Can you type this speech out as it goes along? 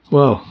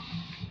Well,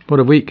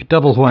 what a week.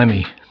 Double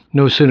whammy.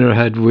 No sooner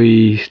had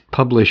we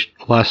published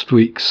last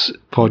week's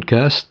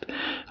podcast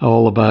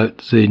all about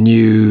the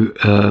new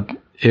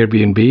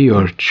Airbnb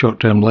or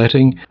short-term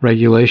letting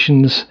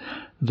regulations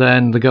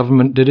than the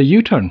government did a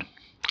U-turn.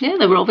 Yeah,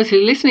 they were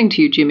obviously listening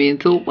to you, Jimmy, and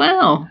thought,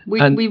 wow,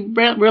 we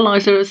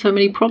realised there are so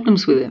many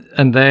problems with it.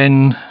 And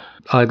then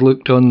I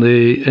looked on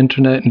the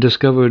internet and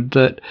discovered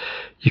that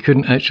you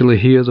couldn't actually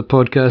hear the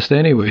podcast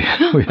anyway.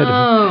 We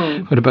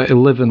had about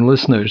 11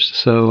 listeners,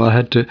 so I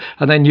had to...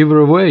 And then you were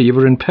away, you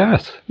were in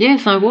Perth.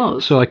 Yes, I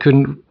was. So I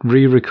couldn't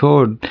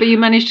re-record. But you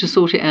managed to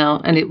sort it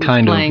out, and it was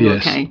playing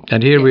okay.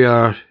 And here we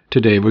are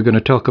today. We're going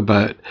to talk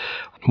about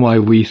why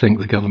we think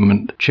the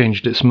government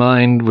changed its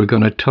mind. We're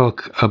going to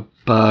talk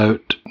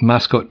about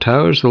Mascot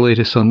Towers, the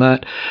latest on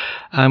that.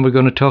 And we're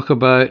going to talk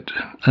about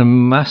a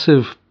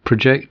massive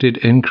projected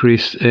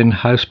increase in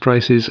house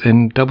prices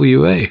in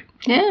WA.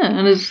 Yeah,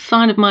 and as a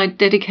sign of my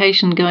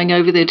dedication, going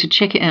over there to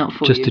check it out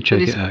for Just you. to check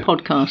for this it out.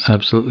 Podcast.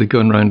 Absolutely,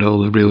 going around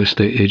all the real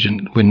estate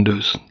agent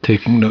windows,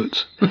 taking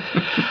notes.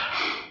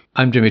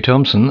 I'm Jimmy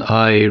Thompson.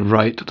 I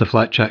write the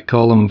Flat Chat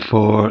column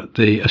for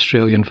the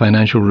Australian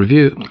Financial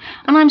Review.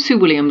 And I'm Sue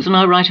Williams, and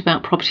I write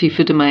about property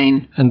for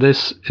Domain. And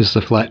this is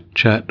the Flat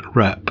Chat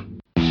Wrap.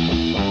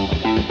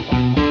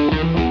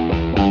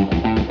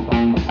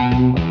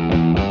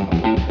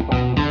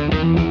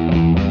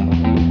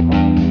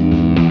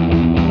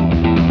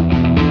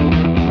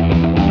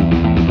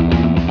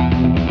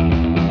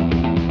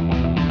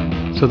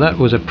 So that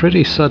was a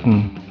pretty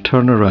sudden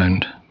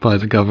turnaround by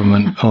the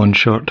government on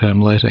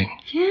short-term letting.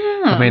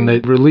 Yeah. I mean, they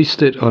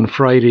released it on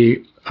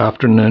Friday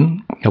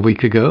afternoon a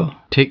week ago.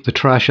 Take the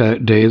trash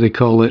out day, they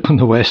call it, on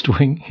the West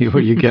Wing,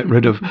 where you get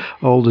rid of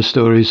all the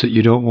stories that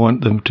you don't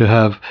want them to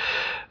have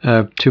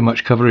too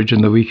much coverage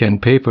in the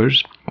weekend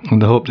papers, in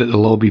the hope that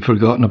they'll all be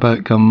forgotten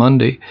about come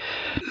Monday.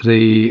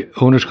 The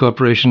Owners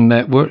Corporation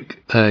Network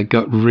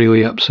got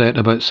really upset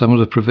about some of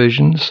the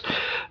provisions.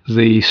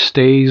 The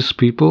Stays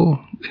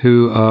people,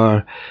 who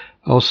are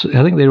also,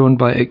 I think they're owned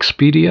by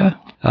Expedia,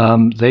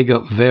 they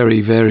got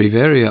very, very,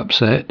 very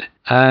upset.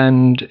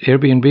 And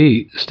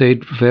Airbnb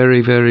stayed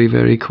very, very,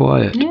 very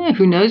quiet. Yeah,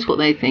 who knows what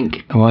they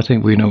think? Oh, I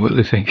think we know what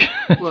they think.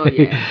 Well,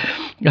 yeah.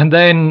 And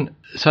then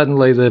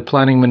suddenly the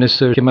planning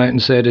minister came out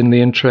and said, in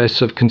the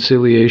interests of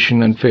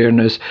conciliation and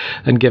fairness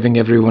and giving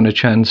everyone a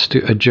chance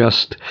to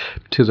adjust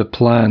to the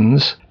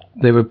plans,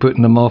 they were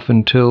putting them off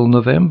until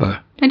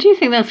November. And do you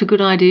think that's a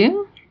good idea?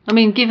 I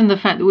mean, given the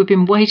fact that we've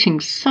been waiting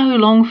so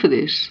long for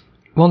this.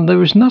 Well, there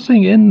was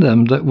nothing in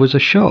them that was a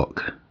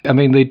shock. I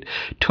mean, they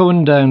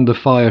toned down the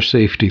fire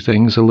safety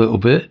things a little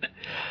bit.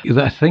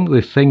 I think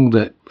the thing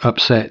that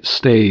upset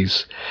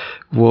Stays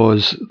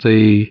was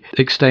the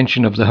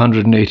extension of the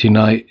 180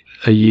 night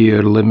a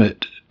year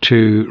limit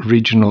to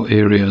regional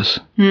areas.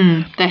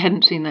 They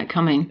hadn't seen that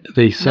coming.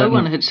 No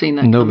one had seen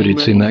that coming. Nobody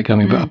had seen that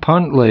coming. But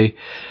apparently,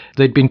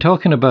 they'd been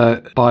talking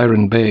about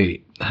Byron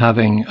Bay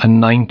having a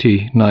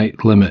 90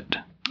 night limit.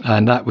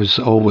 And that was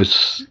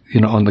always,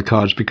 on the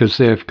cards, because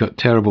they've got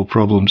terrible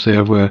problems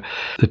there where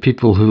the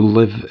people who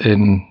live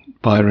in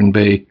Byron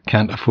Bay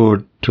can't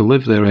afford to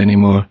live there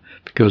anymore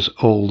because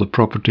all the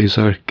properties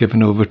are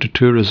given over to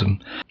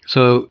tourism.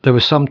 So there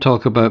was some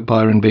talk about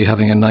Byron Bay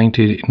having a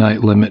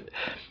 90-night limit.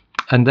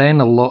 And then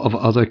a lot of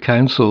other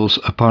councils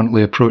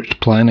apparently approached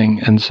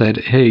planning and said,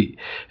 hey,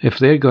 if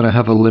they're going to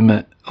have a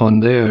limit on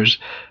theirs,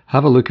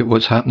 have a look at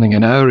what's happening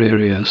in our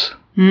areas.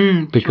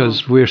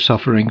 Because we're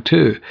suffering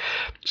too.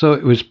 So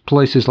it was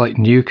places like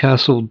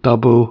Newcastle,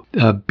 Dubbo,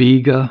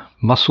 Bega,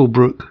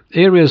 Muswellbrook,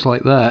 areas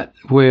like that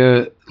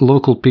where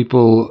local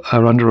people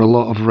are under a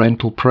lot of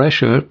rental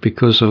pressure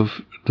because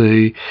of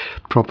the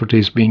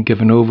properties being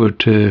given over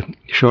to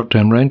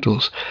short-term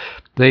rentals.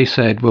 They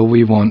said, well,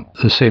 we want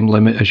the same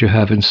limit as you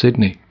have in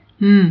Sydney.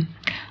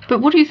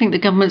 But what do you think the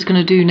government's going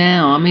to do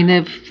now? I mean,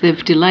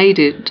 they've delayed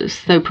it,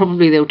 so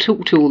probably they'll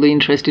talk to all the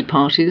interested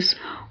parties.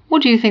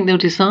 What do you think they'll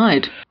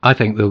decide? I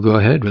think they'll go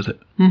ahead with it.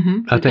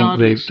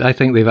 I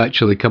think they've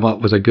actually come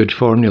up with a good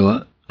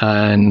formula,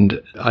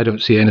 and I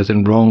don't see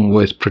anything wrong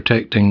with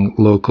protecting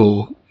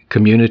local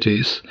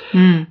communities,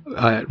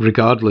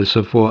 regardless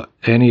of what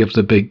any of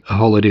the big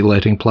holiday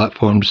letting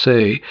platforms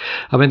say.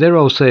 I mean, they're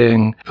all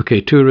saying, okay,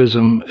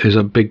 tourism is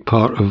a big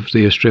part of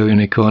the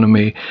Australian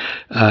economy,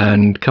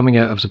 and coming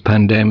out of the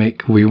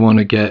pandemic, we want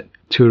to get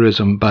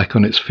tourism back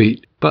on its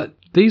feet. But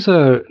these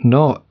are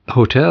not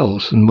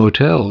hotels and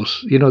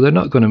motels. They're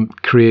not going to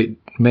create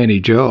many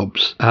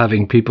jobs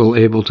having people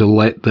able to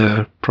let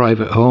their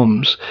private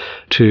homes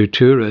to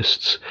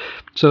tourists.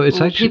 So it's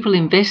actually people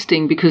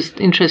investing because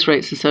interest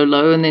rates are so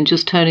low and then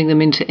just turning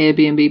them into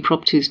Airbnb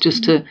properties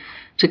just to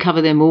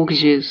cover their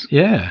mortgages.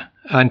 Yeah,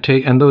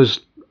 and those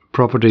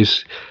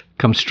properties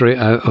come straight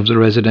out of the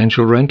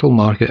residential rental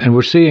market. And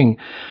we're seeing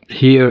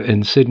here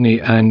in Sydney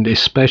and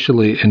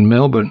especially in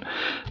Melbourne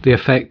the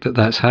effect that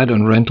that's had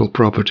on rental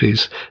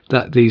properties,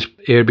 that these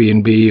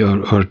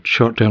Airbnb or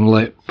short-term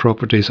let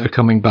properties are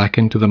coming back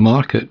into the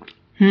market.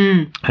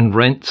 And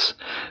rents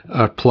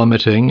are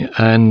plummeting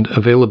and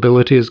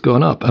availability has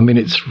gone up. I mean,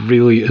 it's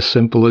really as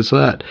simple as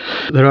that.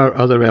 There are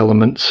other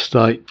elements,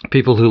 like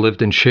people who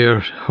lived in share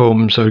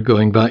homes are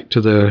going back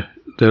to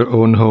their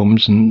own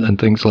homes and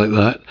things like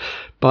that.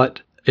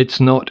 But it's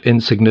not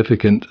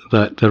insignificant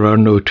that there are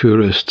no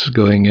tourists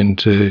going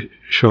into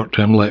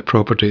short-term let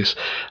properties.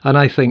 And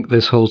I think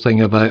this whole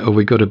thing about,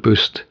 we got to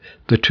boost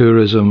the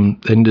tourism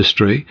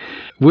industry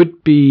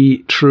would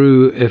be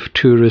true if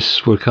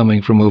tourists were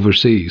coming from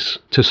overseas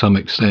to some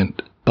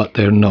extent, but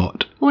they're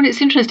not. Well,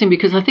 it's interesting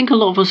because I think a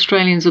lot of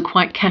Australians are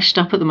quite cashed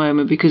up at the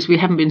moment because we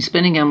haven't been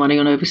spending our money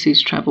on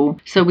overseas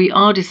travel. So we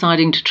are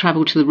deciding to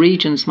travel to the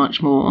regions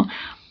much more,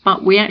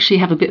 but we actually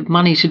have a bit of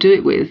money to do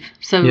it with.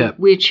 So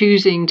we're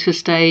choosing to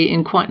stay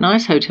in quite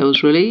nice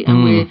hotels, really,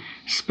 and we're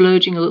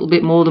splurging a little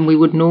bit more than we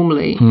would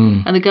normally.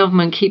 And the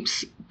government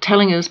keeps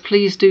telling us,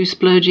 please do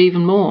splurge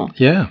even more.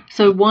 Yeah.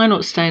 So why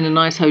not stay in a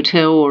nice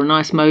hotel or a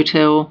nice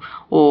motel,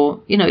 or,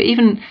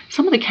 even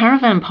some of the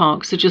caravan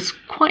parks are just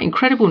quite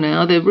incredible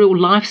now. They're real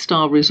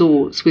lifestyle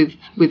resorts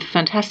with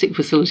fantastic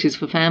facilities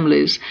for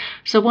families.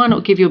 So why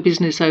not give your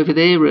business over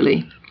there,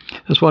 really?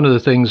 That's one of the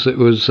things that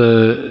was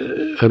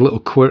a little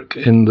quirk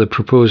in the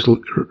proposed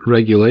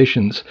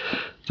regulations,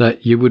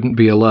 that you wouldn't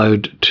be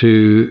allowed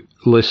to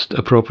list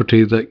a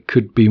property that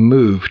could be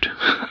moved.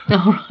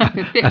 Oh, right.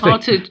 A bit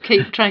hard to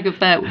keep track of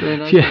that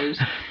then, I suppose.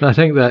 I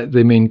think that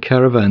they mean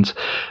caravans.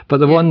 But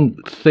the one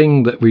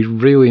thing that we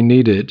really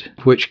needed,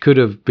 which could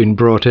have been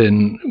brought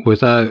in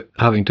without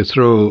having to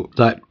throw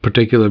that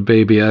particular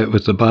baby out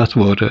with the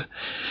bathwater,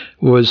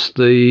 was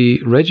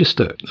the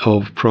register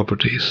of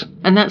properties.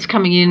 And that's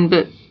coming in,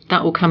 but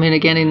that will come in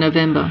again in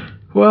November.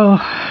 Well,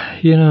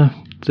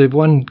 the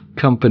one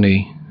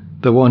company,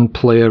 the one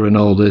player in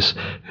all this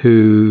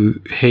who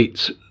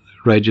hates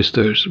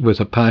registers with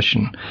a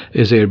passion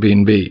is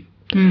Airbnb.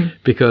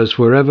 Because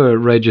wherever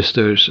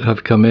registers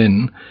have come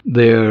in,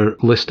 their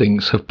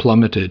listings have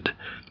plummeted,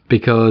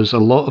 because a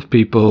lot of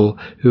people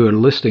who are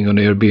listing on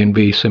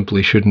Airbnb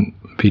simply shouldn't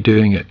be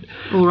doing it.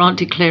 Or aren't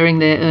declaring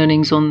their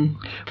earnings on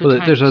the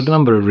tax. There's a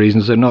number of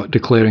reasons. They're not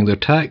declaring their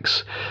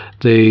tax.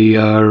 They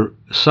are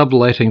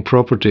subletting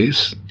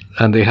properties,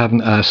 and they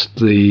haven't asked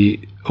the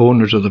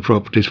owners of the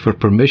properties for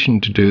permission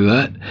to do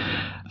that.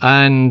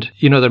 And,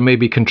 there may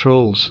be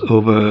controls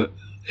over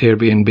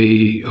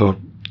Airbnb or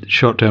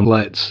short-term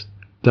lets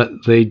that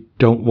they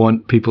don't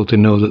want people to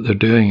know that they're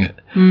doing it.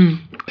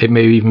 It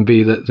may even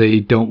be that they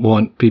don't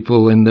want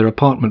people in their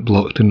apartment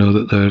block to know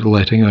that they're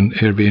letting on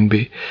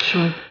Airbnb.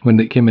 Sure. When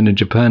they came in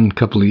Japan a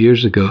couple of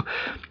years ago,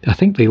 I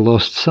think they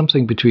lost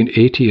something between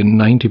 80 and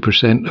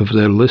 90% of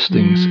their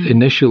listings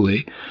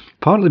initially,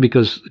 partly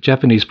because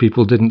Japanese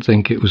people didn't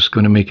think it was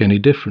going to make any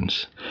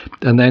difference.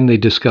 And then they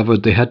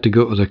discovered they had to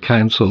go to the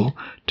council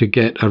to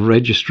get a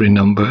registry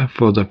number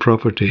for their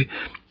property,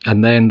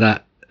 and then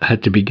that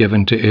had to be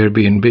given to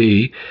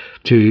Airbnb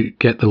to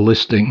get the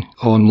listing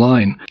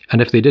online.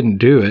 And if they didn't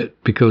do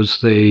it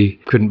because they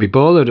couldn't be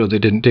bothered or they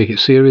didn't take it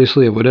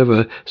seriously or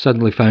whatever,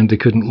 suddenly found they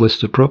couldn't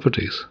list the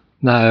properties.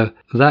 Now,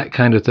 that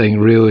kind of thing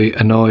really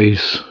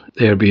annoys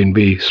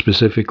Airbnb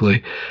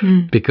specifically,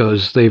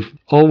 because they've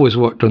always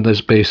worked on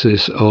this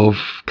basis of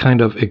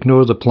kind of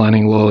ignore the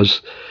planning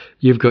laws.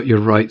 You've got your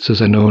rights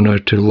as an owner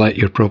to let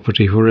your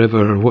property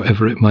wherever or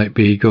whatever it might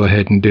be, go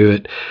ahead and do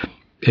it.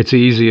 It's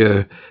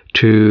easier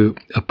to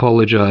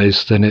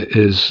apologise than it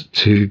is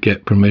to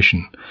get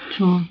permission.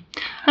 Sure.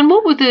 And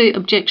what were the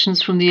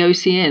objections from the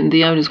OCN,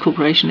 the Owners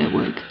Corporation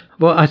Network?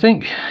 Well, I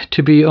think,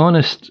 to be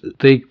honest,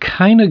 they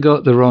kind of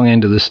got the wrong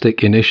end of the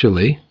stick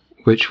initially,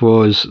 which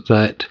was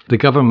that the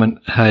government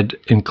had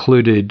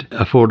included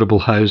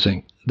affordable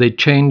housing. They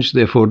changed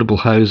the affordable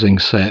housing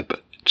SEP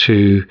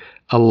to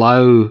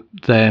allow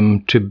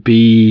them to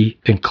be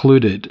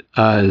included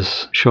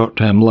as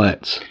short-term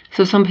lets.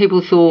 So some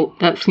people thought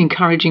that's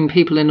encouraging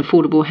people in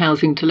affordable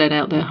housing to let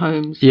out their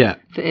homes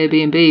for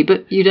Airbnb,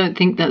 but you don't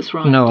think that's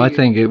right? No, I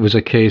think it was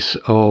a case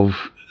of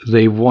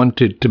they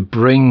wanted to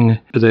bring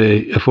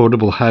the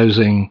affordable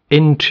housing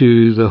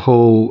into the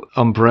whole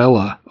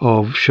umbrella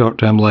of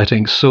short-term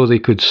letting so they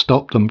could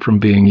stop them from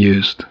being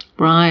used.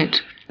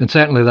 Right. And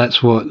certainly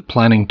that's what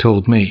planning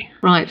told me.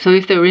 Right, so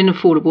if they were in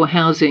affordable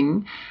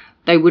housing,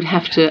 they would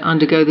have to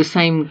undergo the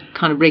same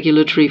kind of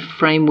regulatory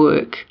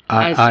framework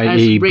as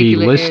be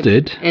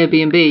listed.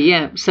 Airbnb,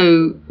 yeah.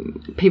 So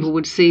people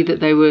would see that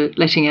they were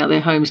letting out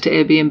their homes to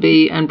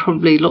Airbnb, and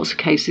probably lots of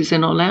cases they're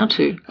not allowed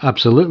to.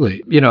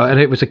 Absolutely. And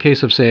it was a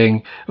case of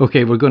saying,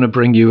 okay, we're going to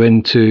bring you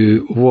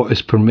into what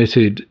is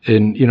permitted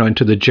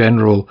into the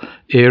general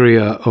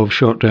area of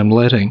short-term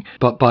letting.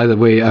 But by the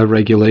way, our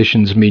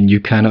regulations mean you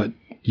cannot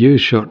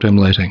use short-term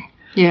letting.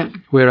 Yeah.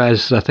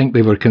 Whereas I think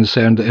they were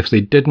concerned that if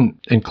they didn't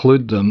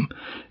include them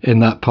in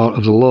that part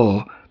of the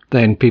law,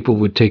 then people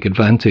would take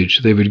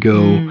advantage. They would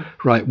go,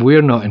 right,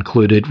 we're not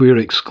included, we're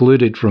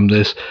excluded from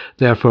this,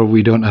 therefore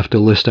we don't have to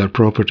list our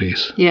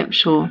properties. Yeah,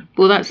 sure.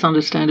 Well, that's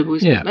understandable,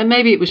 isn't Yeah. it? And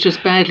maybe it was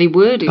just badly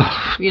worded,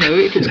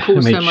 if it's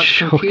caused so much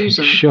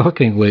confusion.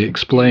 Shockingly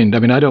explained. I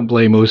mean, I don't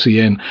blame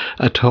OCN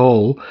at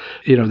all.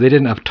 They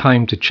didn't have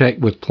time to check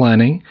with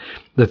planning.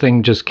 The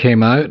thing just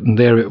came out and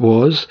there it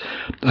was.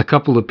 A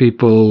couple of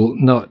people,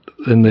 not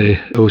in the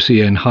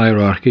OCN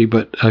hierarchy,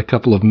 but a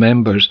couple of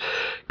members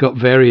got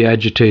very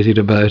agitated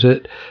about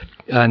it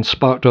and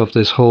sparked off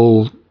this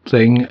whole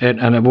thing.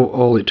 And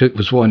all it took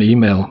was one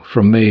email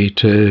from me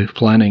to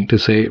planning to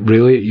say,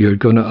 really, you're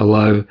going to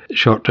allow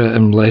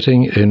short-term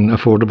letting in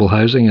affordable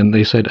housing? And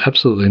they said,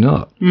 absolutely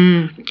not.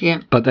 Yeah.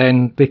 But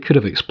then they could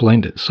have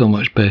explained it so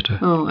much better.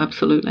 Oh,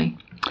 absolutely.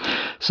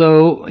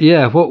 So,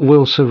 yeah, what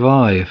will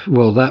survive?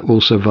 Well, that will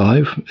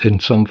survive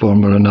in some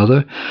form or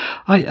another.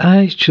 I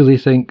actually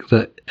think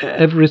that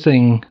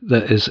everything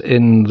that is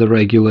in the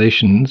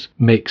regulations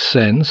makes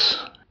sense.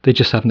 They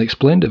just haven't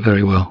explained it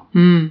very well.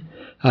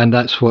 And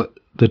that's what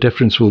the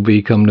difference will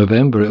be come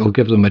November. It will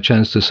give them a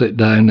chance to sit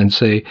down and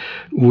say,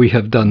 we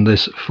have done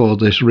this for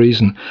this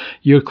reason.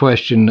 Your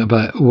question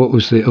about what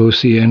was the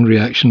OCN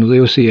reaction? The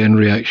OCN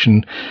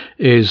reaction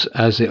is,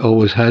 as it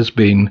always has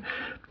been,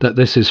 that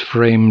this is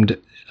framed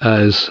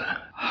as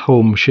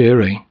home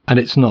sharing, and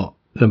it's not.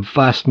 The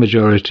vast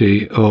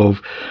majority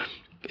of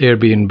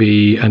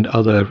Airbnb and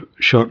other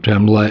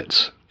short-term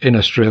lets in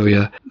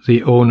Australia,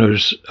 the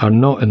owners are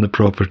not in the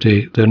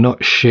property, they're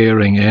not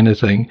sharing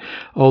anything.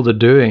 All they're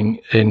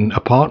doing in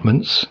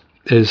apartments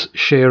is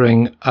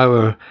sharing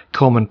our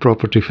common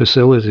property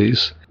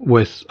facilities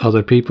with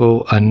other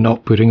people and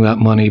not putting that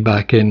money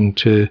back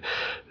into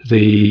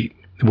the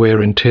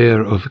wear and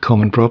tear of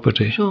common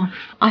property. Sure.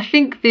 I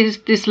think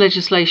this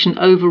legislation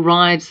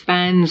overrides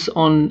bans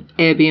on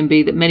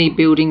Airbnb that many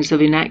buildings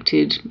have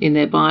enacted in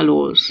their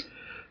bylaws.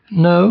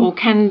 No. Or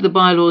can the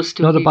bylaws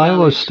still No, the be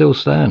bylaws valid? still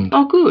stand.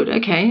 Oh, good.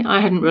 Okay.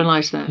 I hadn't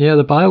realised that. Yeah,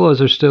 the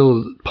bylaws are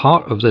still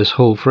part of this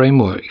whole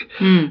framework.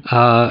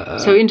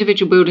 So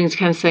individual buildings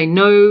can say,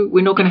 no,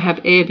 we're not going to have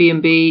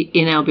Airbnb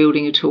in our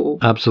building at all.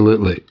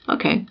 Absolutely.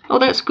 Okay. Oh,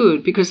 that's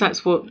good, because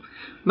that's what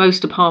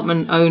most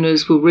apartment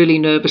owners were really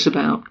nervous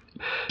about.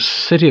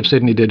 City of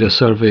Sydney did a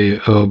survey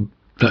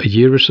about a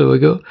year or so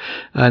ago,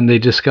 and they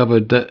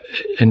discovered that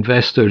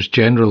investors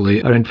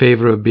generally are in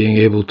favour of being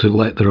able to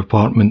let their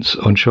apartments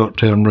on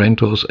short-term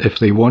rentals if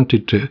they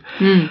wanted to.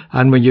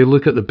 And when you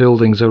look at the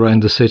buildings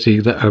around the city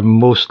that are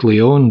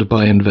mostly owned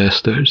by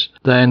investors,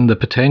 then the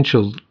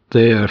potential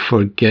there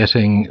for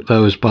getting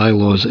those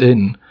bylaws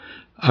in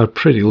are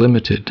pretty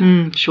limited.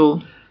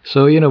 Sure.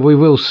 So, we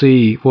will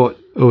see what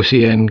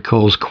OCN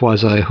calls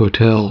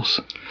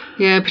quasi-hotels.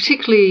 Yeah,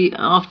 particularly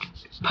after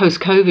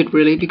post-COVID,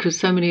 really, because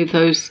so many of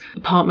those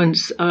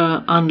apartments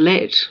are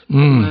unlet at the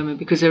moment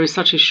because there is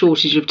such a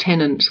shortage of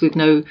tenants with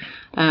no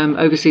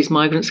overseas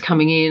migrants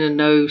coming in and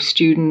no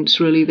students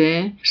really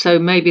there. So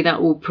maybe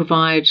that will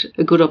provide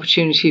a good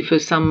opportunity for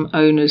some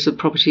owners of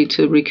property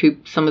to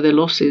recoup some of their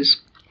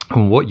losses.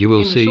 And what you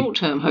will see in the short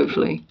term,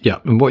 hopefully. Yeah,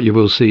 and what you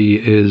will see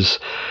is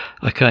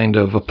a kind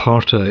of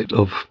apartheid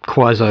of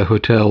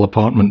quasi-hotel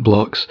apartment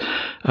blocks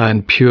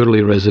and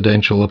purely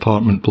residential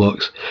apartment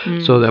blocks.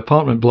 So the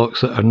apartment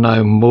blocks that are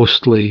now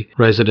mostly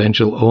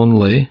residential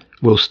only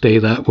will stay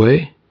that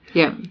way.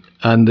 Yeah.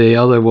 And the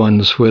other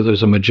ones where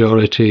there's a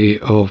majority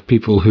of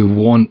people who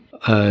want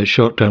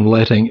short-term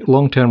letting,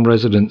 long-term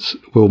residents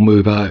will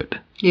move out.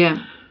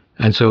 Yeah.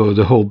 And so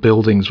the whole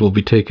buildings will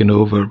be taken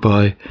over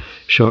by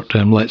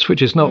short-term lets,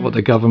 which is not what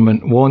the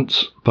government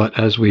wants. But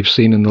as we've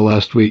seen in the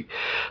last week,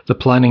 the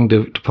planning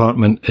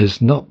department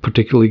is not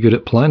particularly good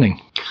at planning.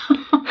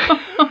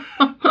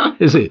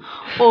 Is it?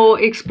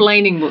 Or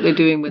explaining what they're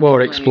doing with Or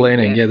the explaining.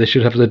 planning. Yeah, they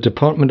should have the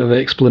Department of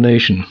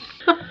Explanation.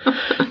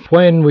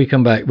 When we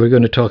come back, we're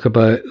going to talk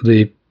about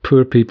the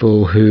poor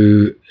people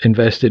who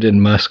invested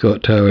in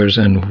Mascot Towers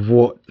and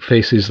what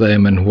faces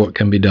them and what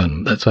can be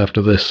done. That's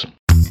after this.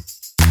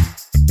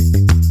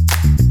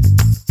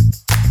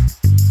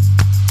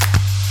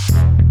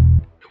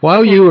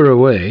 While you were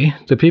away,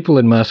 the people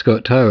in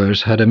Mascot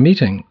Towers had a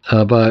meeting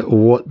about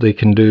what they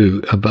can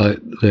do about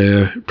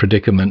their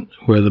predicament,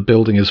 where the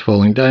building is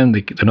falling down,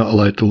 they're not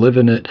allowed to live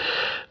in it,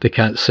 they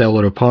can't sell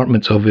their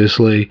apartments,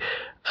 obviously,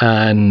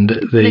 and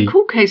the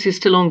court case is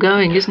still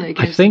ongoing, isn't it,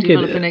 against the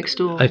developer next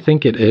door? I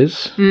think it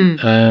is.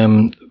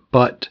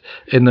 But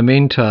in the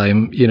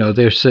meantime,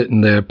 they're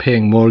sitting there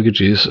paying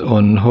mortgages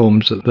on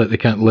homes that they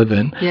can't live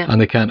in and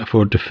they can't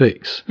afford to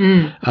fix.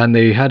 And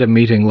they had a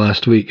meeting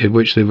last week at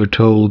which they were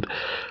told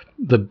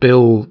the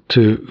bill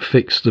to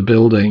fix the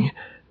building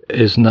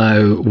is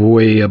now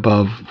way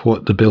above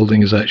what the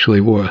building is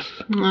actually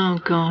worth. Oh,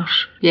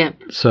 gosh. Yeah.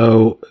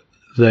 So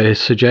the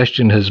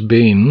suggestion has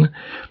been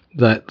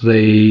that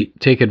they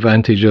take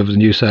advantage of the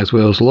New South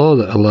Wales law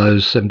that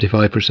allows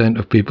 75%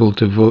 of people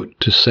to vote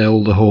to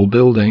sell the whole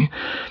building,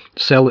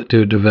 sell it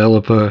to a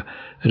developer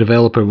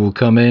will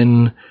come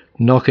in,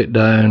 knock it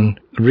down,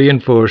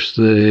 reinforce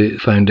the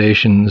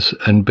foundations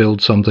and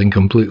build something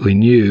completely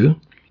new.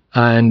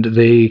 and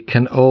they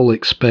can all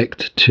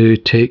expect to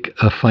take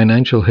a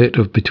financial hit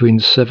of between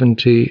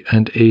 70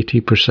 and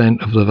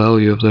 80% of the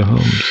value of their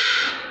homes.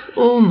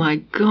 Oh my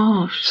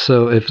gosh.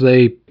 So if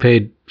they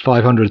paid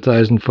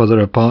 500,000 for their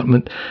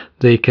apartment,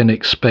 they can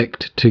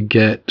expect to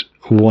get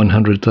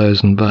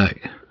 100,000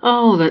 back.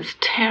 Oh, that's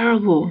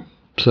terrible.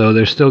 So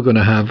they're still going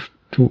to have,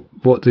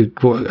 what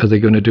are they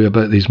going to do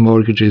about these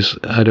mortgages?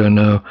 I don't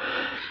know.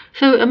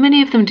 So are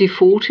many of them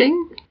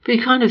defaulting? But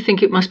you kind of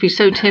think it must be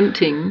so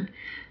tempting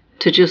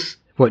to just...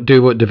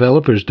 do what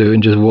developers do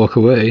and just walk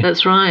away.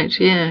 That's right,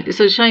 yeah. It's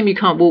a shame you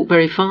can't walk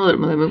very far at the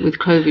moment with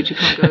COVID. You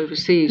can't go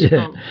overseas.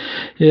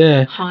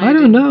 Yeah. I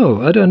don't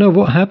know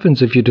what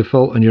happens if you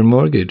default on your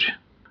mortgage.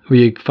 Well,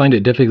 you find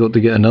it difficult to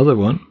get another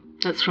one.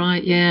 That's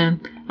right, yeah.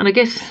 And I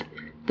guess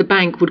the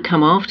bank would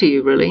come after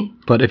you, really.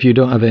 But if you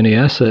don't have any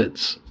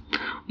assets...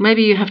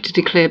 Maybe you have to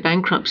declare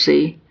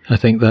bankruptcy. I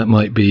think that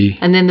might be...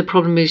 And then the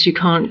problem is you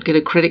can't get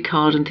a credit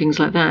card and things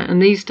like that. And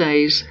these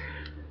days...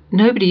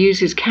 Nobody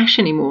uses cash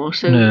anymore,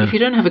 so if you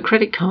don't have a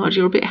credit card,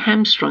 you're a bit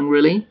hamstrung,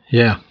 really.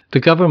 Yeah.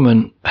 The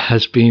government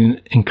has been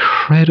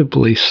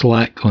incredibly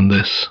slack on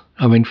this.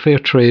 I mean, fair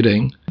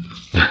trading,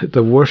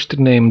 the worst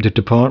named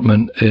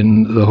department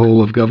in the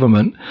whole of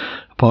government,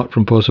 apart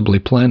from possibly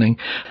planning.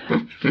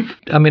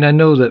 I mean, I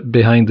know that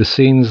behind the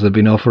scenes they've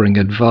been offering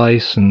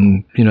advice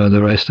and,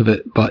 the rest of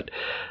it, but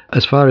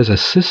as far as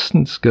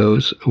assistance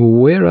goes,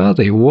 where are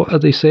they? What are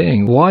they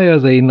saying? Why are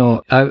they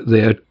not out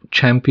there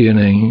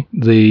championing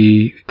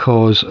the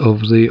cause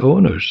of the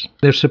owners?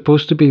 They're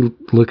supposed to be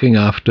looking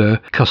after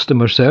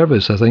customer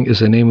service, I think is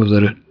the name of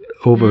their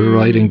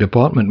overriding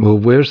department. Well,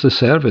 where's the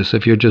service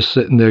if you're just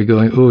sitting there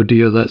going, oh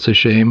dear, that's a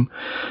shame.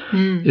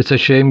 It's a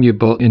shame you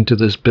bought into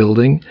this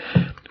building,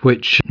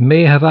 which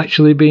may have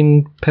actually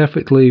been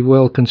perfectly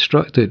well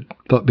constructed,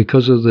 but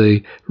because of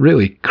the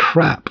really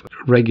crap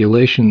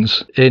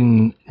regulations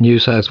in New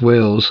South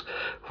Wales,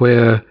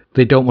 where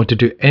they don't want to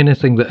do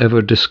anything that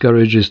ever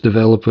discourages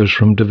developers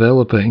from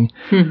developing.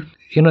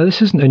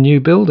 This isn't a new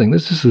building.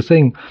 This is the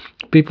thing.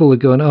 People are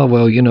going, oh,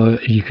 well,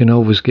 you can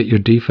always get your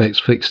defects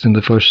fixed in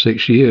the first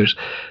 6 years.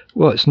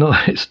 Well, it's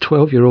not. It's a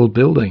 12-year-old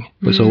building.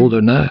 It's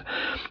older now.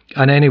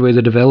 And anyway,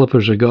 the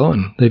developers are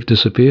gone. They've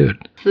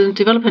disappeared. The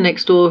developer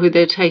next door who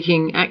they're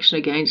taking action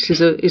against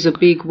is a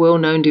big,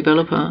 well-known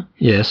developer.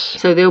 Yes.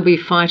 So they'll be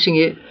fighting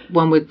it,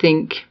 one would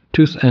think.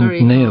 Tooth and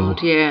nail.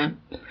 Hard, yeah.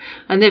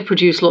 And they've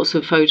produced lots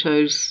of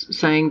photos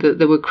saying that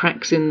there were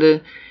cracks in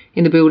the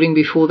building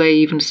before they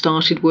even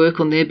started work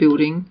on their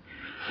building.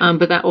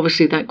 But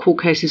that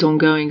court case is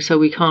ongoing, so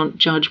we can't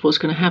judge what's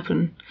going to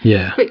happen.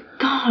 Yeah. But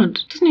God,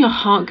 doesn't your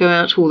heart go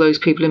out to all those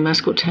people in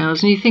Mascot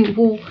Towers? And you think,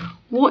 well,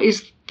 what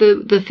is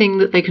the thing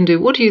that they can do?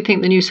 What do you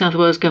think the New South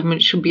Wales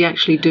government should be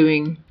actually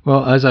doing?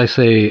 Well, as I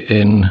say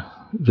in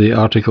the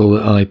article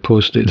that I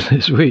posted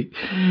this week,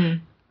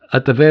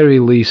 at the very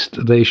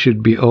least, they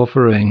should be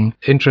offering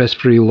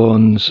interest-free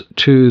loans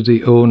to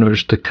the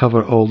owners to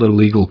cover all their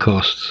legal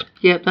costs.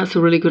 Yep, that's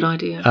a really good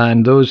idea.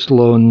 And those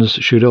loans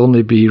should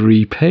only be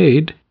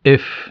repaid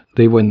if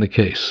they win the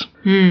case.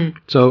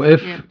 So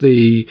if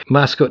the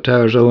Mascot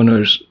Towers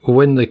owners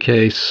win the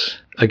case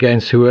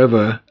against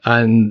whoever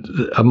and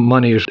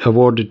money is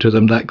awarded to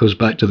them, that goes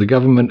back to the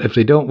government. If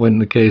they don't win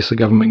the case, the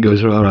government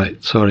goes, all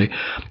right, sorry,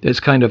 it's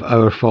kind of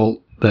our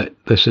fault that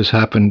this has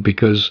happened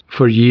because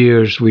for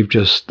years we've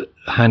just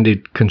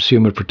handed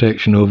consumer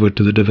protection over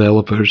to the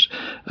developers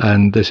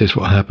and this is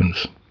what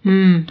happens.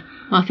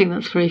 I think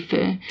that's very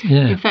fair.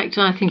 Yeah. In fact,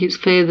 I think it's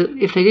fair that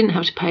if they didn't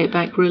have to pay it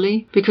back,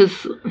 really,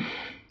 because...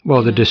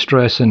 Well, the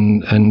distress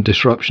and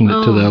disruption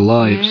to their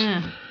lives.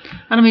 Yeah.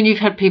 And I mean, you've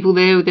had people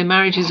there, their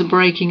marriages are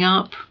breaking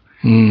up.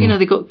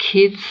 They've got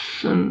kids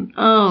and,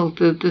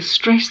 the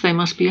stress they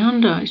must be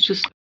under. It's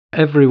just...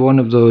 Every one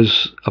of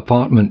those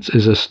apartments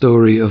is a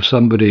story of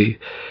somebody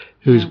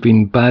who's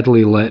been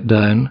badly let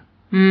down.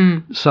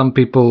 Some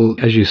people,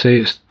 as you say,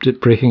 it's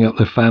breaking up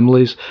their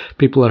families.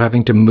 People are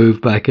having to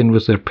move back in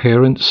with their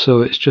parents,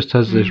 so it just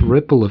has this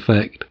ripple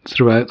effect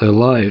throughout their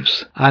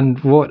lives.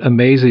 And what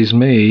amazes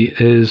me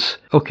is,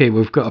 okay,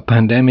 we've got a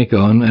pandemic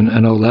on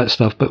and all that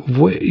stuff, but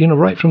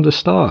right from the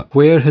start,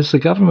 where has the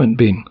government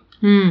been?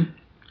 Yeah.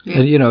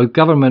 And,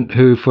 government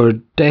who for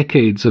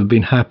decades have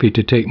been happy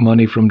to take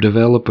money from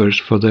developers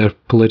for their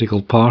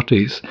political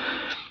parties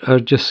are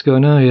just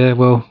going, oh yeah,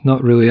 well,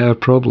 not really our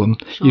problem.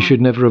 Sure. You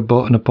should never have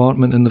bought an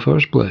apartment in the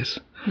first place,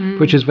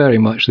 which is very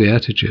much the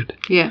attitude.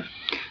 Yeah.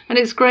 And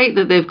it's great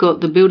that they've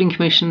got the building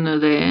commissioner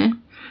there.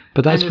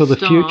 But that's for the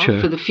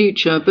future. For the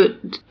future, but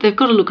they've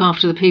got to look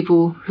after the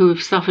people who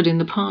have suffered in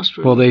the past.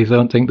 Really. Well, they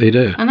don't think they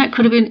do. And that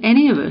could have been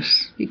any of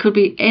us. It could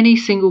be any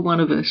single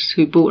one of us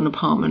who bought an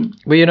apartment.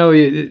 Well,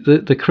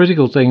 the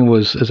critical thing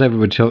was, as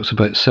everybody talks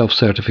about,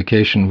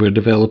 self-certification, where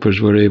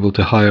developers were able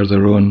to hire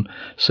their own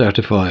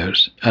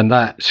certifiers, and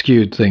that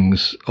skewed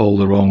things all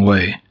the wrong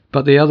way.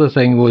 But the other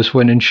thing was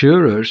when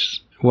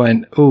insurers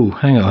went, oh,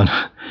 hang on,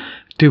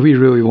 do we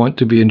really want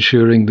to be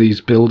insuring these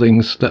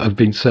buildings that have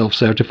been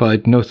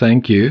self-certified? No,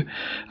 thank you.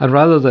 And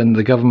rather than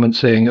the government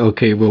saying,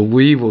 okay, well,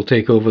 we will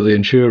take over the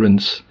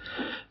insurance,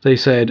 they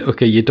said,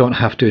 okay, you don't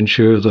have to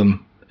insure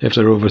them if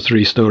they're over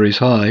 3 stories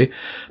high.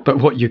 But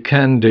what you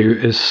can do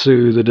is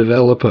sue the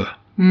developer.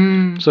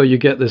 So you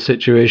get this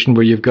situation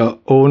where you've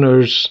got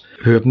owners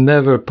who have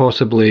never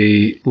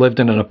possibly lived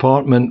in an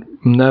apartment,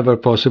 never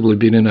possibly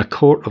been in a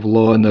court of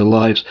law in their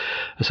lives,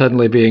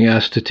 suddenly being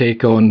asked to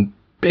take on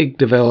big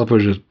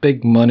developers with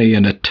big money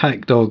and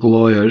attack dog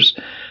lawyers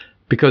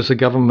because the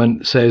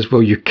government says,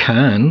 well, you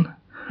can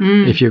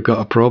if you've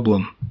got a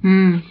problem.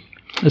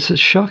 It's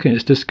shocking.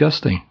 It's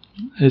disgusting.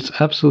 It's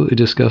absolutely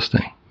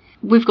disgusting.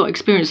 We've got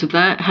experience of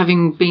that,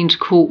 having been to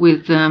court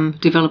with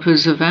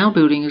developers of our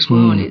building as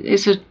well. And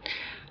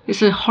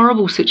it's a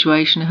horrible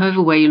situation,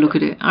 however way you look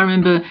at it. I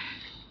remember,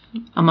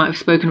 I might have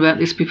spoken about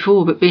this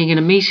before, but being in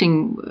a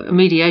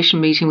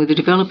mediation meeting with the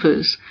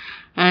developers,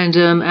 and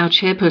our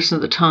chairperson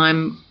at the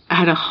time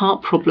had a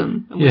heart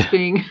problem and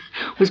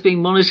was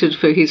being monitored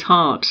for his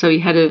heart. So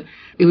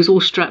he was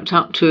all strapped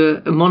up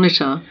to a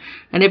monitor,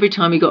 and every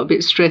time he got a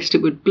bit stressed,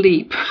 it would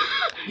bleep.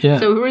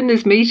 So we were in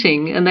this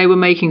meeting, and they were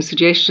making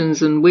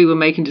suggestions, and we were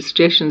making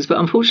suggestions, but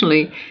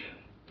unfortunately,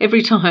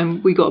 every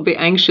time we got a bit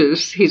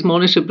anxious, his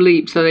monitor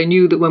bleeped, so they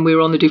knew that when we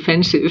were on the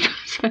defensive.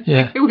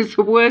 It was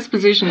the worst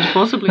position to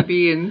possibly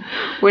be in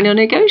when you're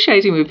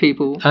negotiating with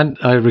people. And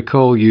I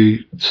recall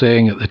you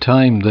saying at the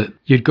time that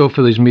you'd go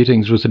for these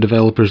meetings with the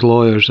developers'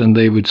 lawyers, and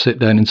they would sit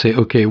down and say,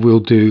 okay, we'll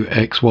do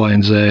X, Y,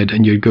 and Z,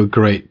 and you'd go,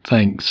 great,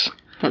 thanks.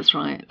 That's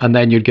right. And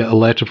then you'd get a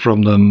letter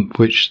from them,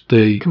 which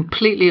they...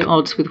 completely at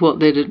odds with what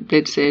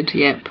they'd said,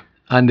 yep.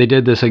 And they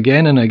did this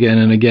again and again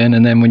and again.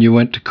 And then when you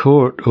went to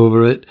court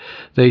over it,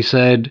 they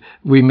said,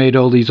 we made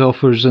all these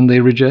offers and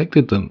they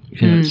rejected them.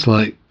 It's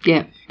like...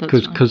 yeah, that's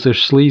right. Because they're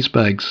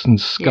sleazebags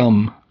and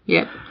scum.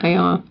 Yep, they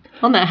are.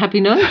 On that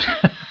happy note...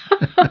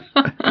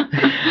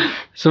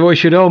 So we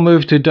should all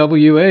move to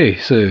WA.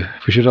 So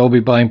we should all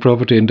be buying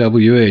property in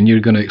WA. And you're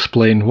going to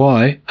explain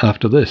why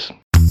after this.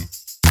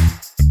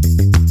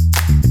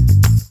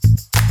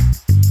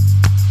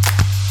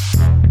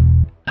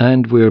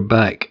 And we're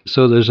back.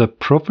 So there's a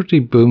property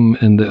boom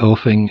in the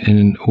offing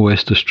in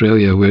West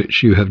Australia,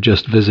 which you have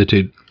just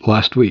visited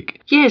last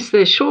week. Yes,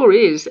 there sure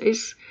is.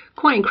 It's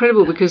quite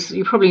incredible because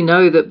you probably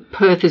know that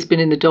Perth has been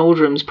in the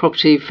doldrums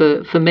property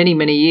for many,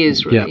 many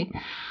years, really.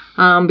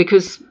 Yep.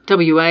 Because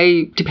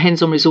WA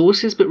depends on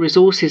resources, but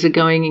resources are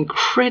going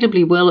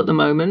incredibly well at the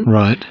moment.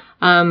 Right.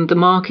 The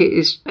market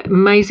is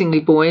amazingly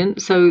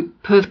buoyant, so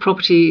Perth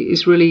property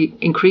is really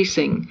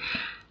increasing.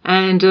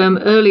 And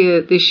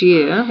earlier this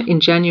year, in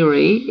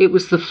January, it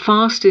was the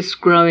fastest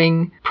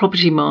growing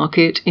property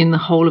market in the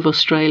whole of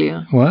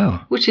Australia.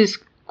 Wow. Which is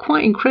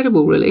quite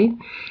incredible, really.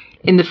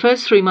 In the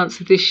first 3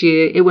 months of this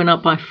year, it went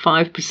up by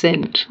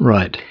 5%.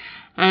 Right.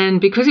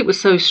 And because it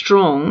was so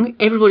strong,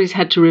 everybody's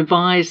had to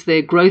revise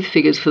their growth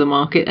figures for the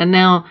market. And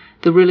now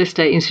the Real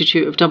Estate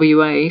Institute of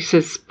WA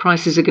says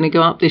prices are going to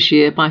go up this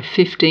year by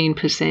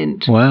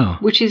 15%. Wow.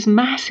 Which is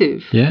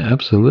massive. Yeah,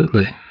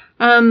 absolutely.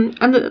 And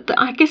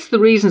I guess the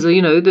reasons are,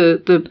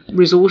 the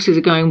resources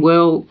are going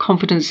well,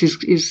 confidence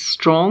is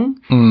strong.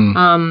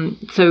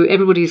 So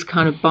everybody's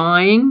kind of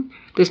buying.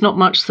 There's not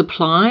much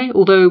supply,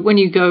 although when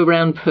you go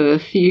around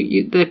Perth,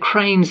 there are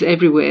cranes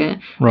everywhere,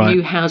 right.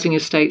 New housing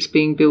estates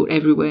being built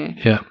everywhere.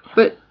 Yeah.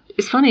 But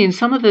it's funny, in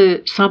some of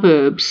the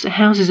suburbs,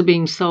 houses are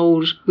being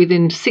sold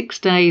within 6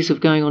 days of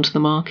going onto the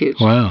market.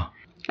 Wow.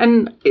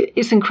 And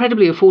it's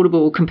incredibly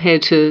affordable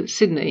compared to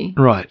Sydney.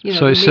 Right.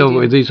 So it's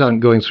still, these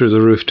aren't going through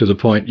the roof to the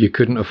point you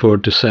couldn't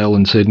afford to sell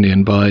in Sydney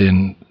and buy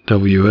in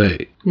WA.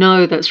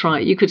 No, that's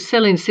right. You could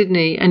sell in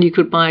Sydney and you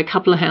could buy a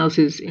couple of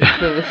houses in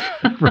Perth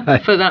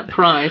right. for that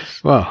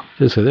price. Well,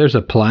 there's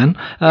a plan.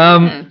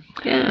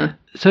 Yeah.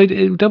 So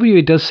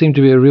WA does seem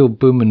to be a real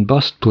boom and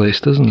bust place,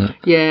 doesn't it?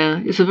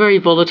 Yeah, it's a very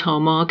volatile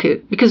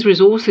market because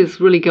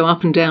resources really go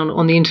up and down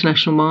on the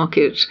international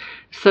market.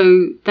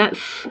 So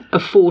that's a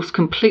force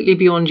completely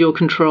beyond your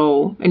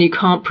control and you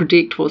can't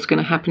predict what's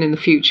going to happen in the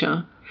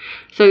future.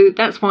 So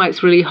that's why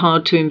it's really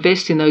hard to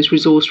invest in those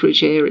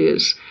resource-rich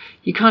areas.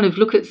 You kind of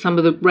look at some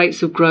of the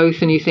rates of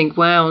growth and you think,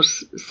 wow,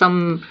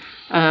 some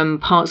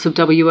parts of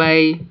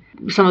WA,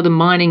 some of the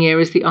mining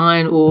areas, the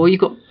iron ore,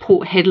 you've got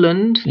Port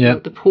Hedland,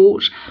 yep. the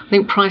port. I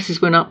think prices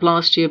went up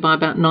last year by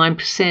about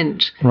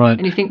 9%. Right.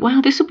 And you think,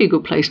 wow, this would be a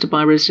good place to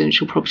buy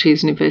residential property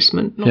as an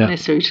investment, not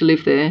necessarily to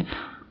live there.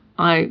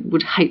 I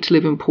would hate to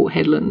live in Port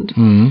Hedland.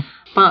 Mm-hmm.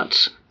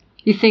 But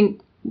you think,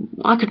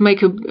 I could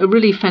make a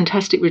really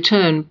fantastic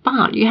return.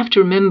 But you have to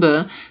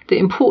remember that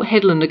in Port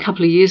Hedland a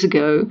couple of years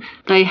ago,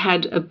 they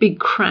had a big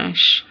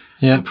crash.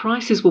 Yeah. And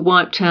prices were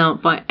wiped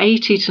out by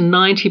 80 to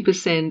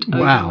 90%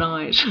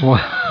 overnight.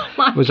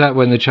 Wow. Was that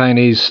when the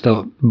Chinese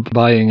stopped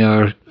buying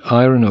our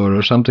iron ore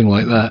or something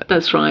like that?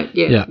 That's right,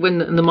 yeah. When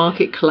the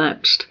market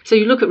collapsed. So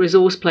you look at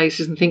resource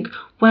places and think,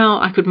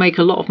 wow, I could make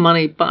a lot of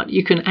money, but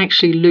you can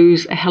actually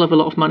lose a hell of a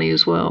lot of money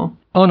as well.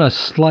 On a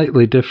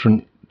slightly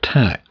different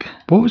tack,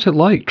 what was it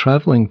like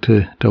travelling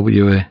to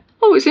WA?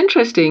 Oh, it's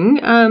interesting.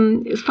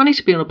 It's funny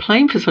to be on a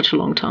plane for such a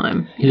long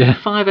time. Yeah.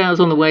 5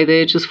 hours on the way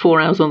there, just 4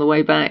 hours on the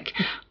way back.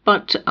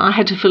 But I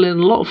had to fill in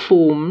a lot of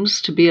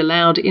forms to be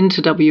allowed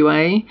into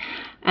WA.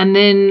 And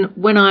then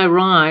when I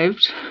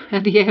arrived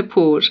at the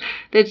airport,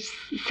 they'd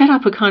set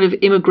up a kind of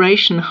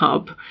immigration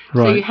hub.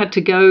 Right. So you had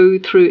to go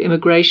through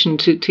immigration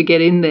to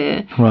get in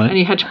there. Right. And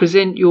you had to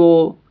present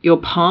your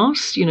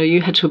pass. You know,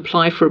 you had to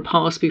apply for a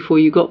pass before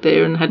you got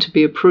there and had to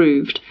be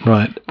approved.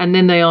 Right. And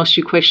then they asked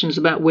you questions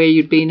about where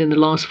you'd been in the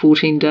last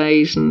 14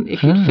 days and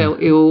if you'd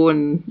felt ill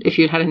and if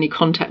you'd had any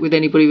contact with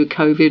anybody with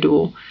COVID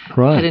or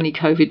had any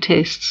COVID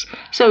tests.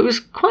 So it was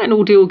quite an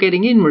ordeal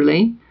getting in,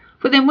 really.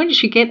 But then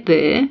once you get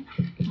there,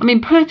 I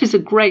mean, Perth is a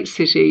great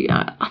city.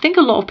 I think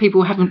a lot of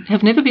people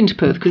have never been to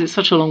Perth because it's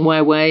such a long way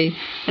away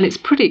and it's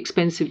pretty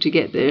expensive to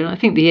get there. I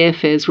think the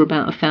airfares were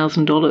about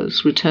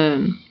 $1,000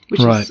 return,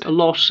 which is a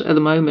lot at the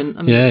moment.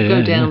 I mean,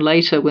 go down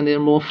later when there are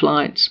more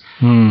flights.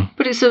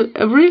 But it's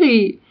a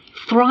really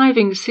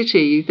thriving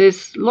city.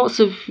 There's lots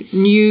of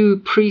new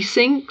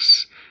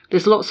precincts.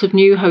 There's lots of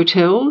new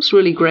hotels,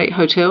 really great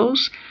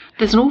hotels.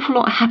 There's an awful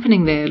lot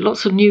happening there.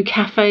 Lots of new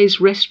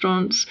cafes,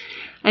 restaurants.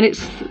 And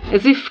it's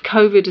as if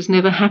COVID has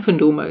never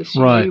happened almost.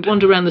 You know, you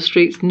wander around the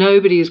streets,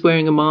 nobody is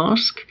wearing a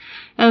mask.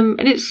 And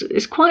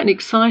it's quite an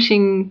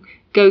exciting,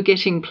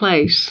 go-getting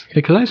place.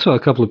 Because I saw a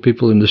couple of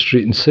people in the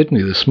street in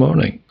Sydney this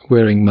morning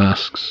wearing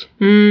masks.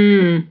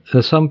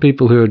 There's some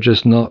people who are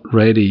just not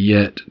ready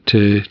yet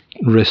to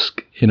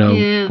risk,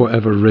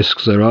 whatever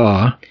risks there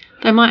are.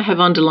 They might have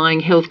underlying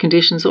health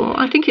conditions, or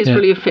I think it's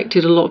really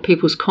affected a lot of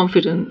people's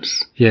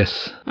confidence.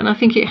 Yes. And I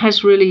think it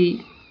has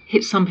really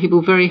hit some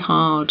people very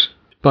hard.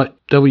 But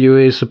WA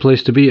is the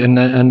place to be, and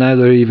now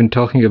they're even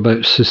talking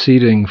about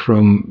seceding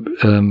from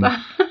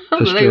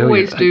Australia. They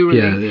always do,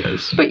 really. Yeah,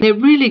 yes. But they're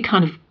really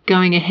kind of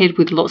going ahead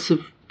with lots of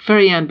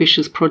very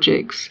ambitious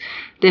projects.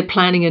 They're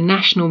planning a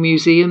national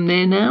museum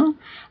there now,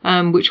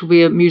 which will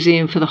be a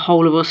museum for the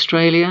whole of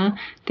Australia.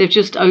 They've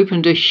just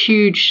opened a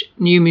huge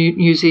new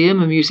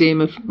museum, a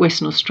museum of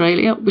Western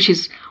Australia, which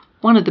is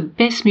one of the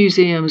best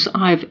museums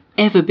I've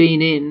ever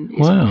been in.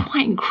 It's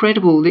quite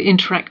incredible, the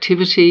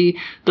interactivity,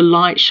 the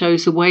light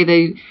shows, the way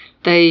they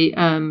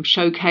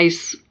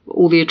showcase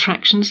all the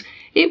attractions.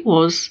 It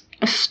was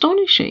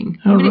astonishing.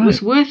 It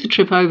was worth the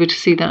trip over to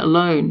see that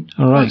alone.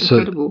 All right, quite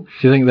incredible. So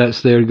do you think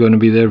that's going to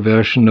be their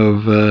version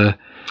of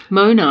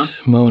Mona?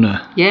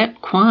 Yeah,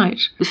 quite.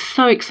 It was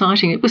so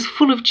exciting. It was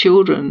full of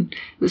children.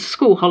 It was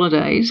school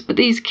holidays, but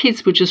these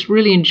kids were just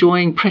really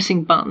enjoying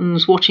pressing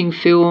buttons, watching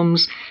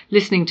films,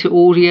 listening to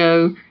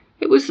audio.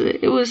 It was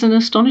an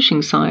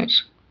astonishing sight.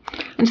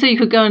 And so you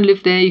could go and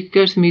live there. You could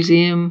go to the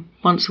museum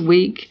once a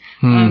week.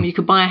 You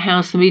could buy a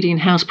house. The median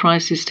house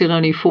price is still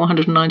only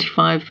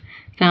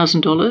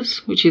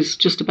 $495,000, which is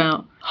just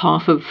about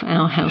half of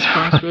our house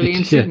price, really,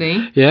 in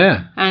Sydney.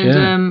 Yeah.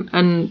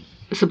 And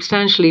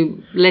substantially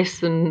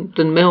less than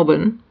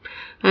Melbourne.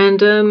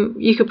 And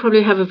you could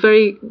probably have a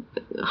very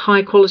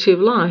high quality of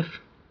life.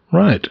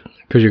 Right,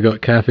 because you've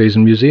got cafes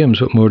and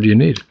museums. What more do you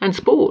need? And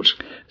sport.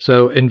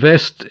 So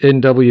invest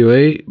in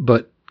WA,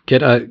 but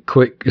get out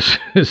quick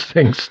as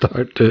things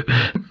start to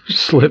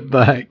slip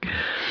back.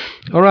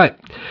 All right.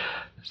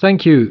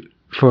 Thank you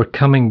for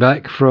coming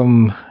back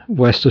from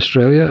West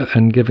Australia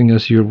and giving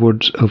us your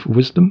words of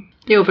wisdom.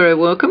 You're very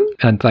welcome.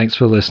 And thanks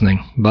for listening.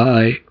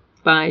 Bye.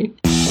 Bye.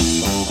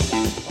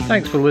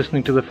 Thanks for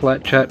listening to the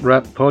Flat Chat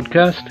Wrap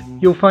podcast.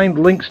 You'll find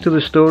links to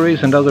the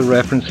stories and other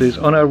references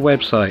on our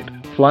website,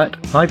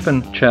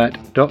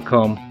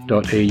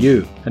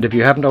 flat-chat.com.au. And if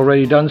you haven't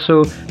already done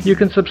so, you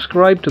can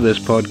subscribe to this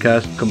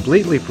podcast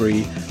completely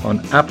free on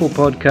Apple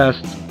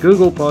Podcasts,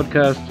 Google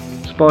Podcasts,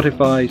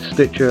 Spotify,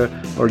 Stitcher,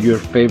 or your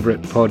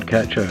favourite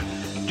podcatcher.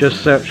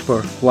 Just search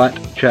for Flat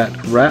Chat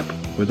Wrap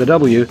with a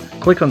W,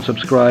 click on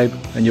subscribe,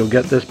 and you'll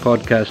get this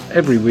podcast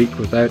every week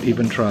without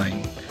even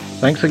trying.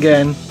 Thanks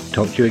again.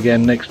 Talk to you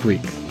again next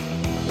week.